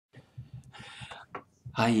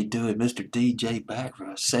How you doing, Mr. DJ? Back from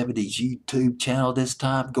a 70s YouTube channel this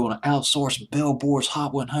time. Going to outsource Billboard's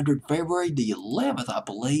Hot 100, February the 11th, I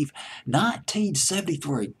believe,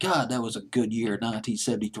 1973. God, that was a good year,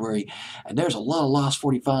 1973. And there's a lot of Lost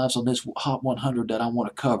 45s on this Hot 100 that I want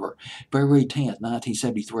to cover. February 10th,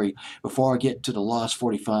 1973. Before I get to the Lost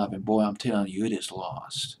 45, and boy, I'm telling you, it is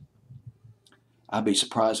lost. I'd be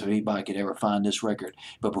surprised if anybody could ever find this record.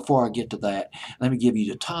 But before I get to that, let me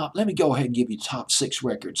go ahead and give you the top 6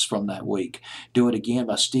 records from that week. Do It Again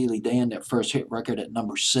by Steely Dan, that first hit record at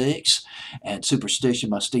number 6. And Superstition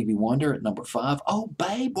by Stevie Wonder at number 5. Oh,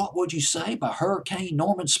 Babe, What Would You Say by Hurricane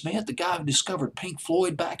Norman Smith, the guy who discovered Pink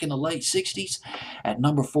Floyd back in the late 60s. At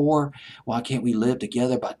number 4, Why Can't We Live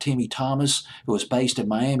Together by Timmy Thomas, who was based in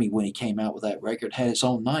Miami when he came out with that record. Had his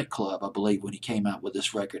own nightclub, I believe, when he came out with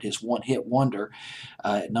this record. His one-hit wonder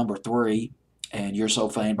at number 3, and You're So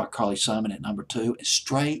Vain by Carly Simon at number 2. And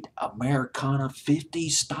Straight Americana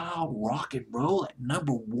 50s style rock and roll at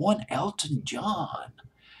number 1, Elton John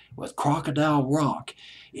with Crocodile Rock.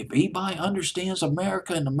 If anybody understands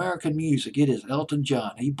America and American music, it is Elton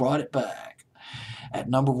John. He brought it back at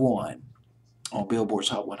number 1 on Billboard's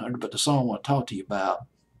Hot 100. But the song I want to talk to you about,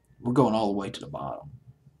 we're going all the way to the bottom.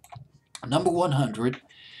 Number 100.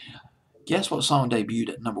 Guess what song debuted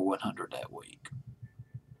at number 100 that week?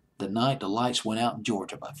 The Night the Lights Went Out in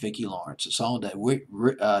Georgia by Vicki Lawrence, a song that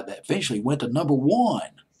eventually went to number 1.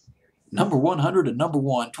 Number 100 and number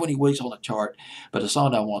 1, 20 weeks on the chart. But the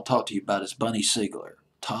song that I want to talk to you about is Bunny Sigler,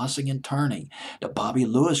 Tossing and Turning, the Bobby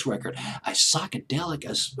Lewis record. A psychedelic,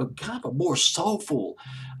 a kind of a more soulful,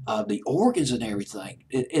 the organs and everything.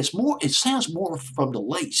 It sounds more from the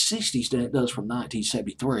late 60s than it does from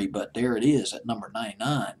 1973, but there it is at number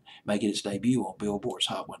 99, making its debut on Billboard's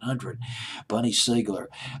Hot 100. Bunny Sigler.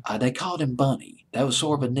 They called him Bunny. That was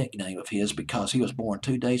sort of a nickname of his because he was born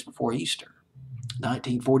 2 days before Easter.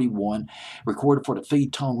 1941, recorded for the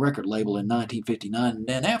Feed Tone record label in 1959, and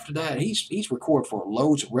then after that he's recorded for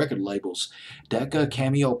loads of record labels, Decca,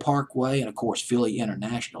 Cameo Parkway, and of course Philly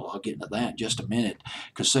International. I'll get into that in just a minute.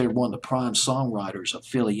 Considered one of the prime songwriters of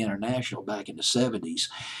Philly International back in the 70s.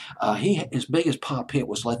 His biggest pop hit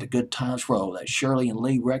was Let the Good Times Roll, that Shirley and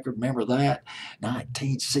Lee record, remember that?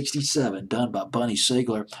 1967, done by Bunny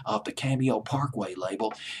Sigler off the Cameo Parkway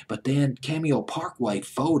label, but then Cameo Parkway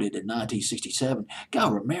folded in 1967.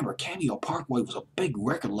 Gotta remember, Cameo Parkway was a big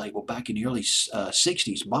record label back in the early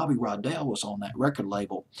 60s. Bobby Rodell was on that record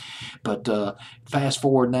label. But fast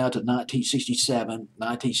forward now to 1967,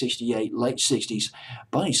 1968, late 60s,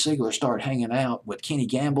 Bunny Sigler started hanging out with Kenny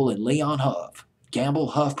Gamble and Leon Huff. Gamble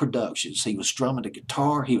Huff Productions. He was strumming the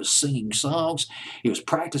guitar, he was singing songs, he was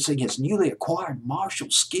practicing his newly acquired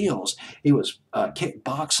martial skills. He was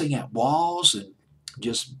kickboxing at walls and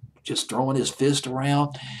just throwing his fist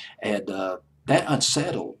around, and that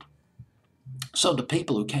unsettled some of the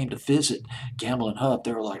people who came to visit Gamble and Huff.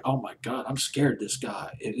 They were like, "Oh my God, I'm scared of this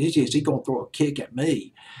guy. Is he going to throw a kick at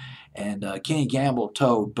me?" And Kenny Gamble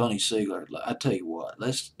told Bunny Sigler, "I tell you what,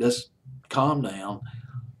 let's calm down.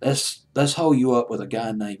 Let's hold you up with a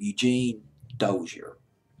guy named Eugene Dozier.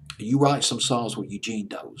 You write some songs with Eugene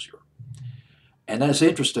Dozier." And that's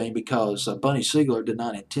interesting because Bunny Sigler did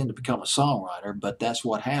not intend to become a songwriter, but that's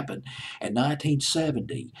what happened. In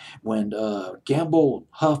 1970, when Gamble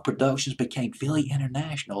Huff Productions became Philly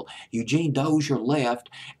International, Eugene Dozier left,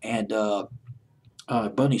 and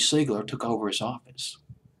Bunny Sigler took over his office.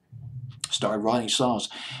 Started writing songs.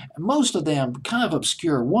 Most of them kind of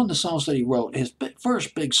obscure. One of the songs that he wrote, his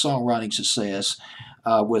first big songwriting success,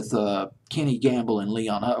 with Kenny Gamble and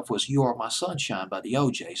Leon Huff, was You Are My Sunshine by the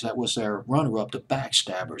O'Jays. That was their runner-up to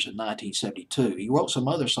Backstabbers in 1972. He wrote some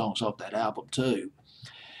other songs off that album too.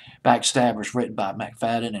 Backstabbers written by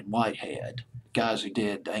McFadden and Whitehead, guys who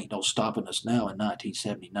did Ain't No Stopping Us Now in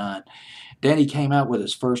 1979. Then he came out with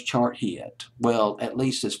his first chart hit. Well, at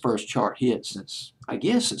least his first chart hit since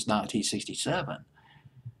 1967.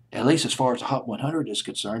 At least as far as the Hot 100 is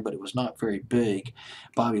concerned, but it was not very big.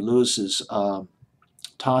 Bobby Lewis's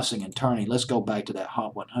Tossing and Turning. Let's go back to that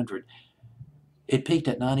Hot 100. It peaked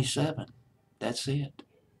at 97. That's it.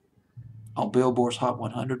 On Billboard's Hot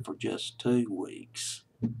 100 for just 2 weeks.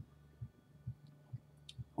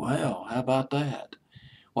 Well, how about that?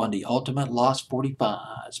 One of the ultimate Lost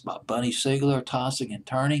 45s by Bunny Sigler, Tossing and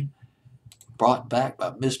Turning, brought back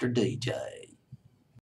by Mr. DJ.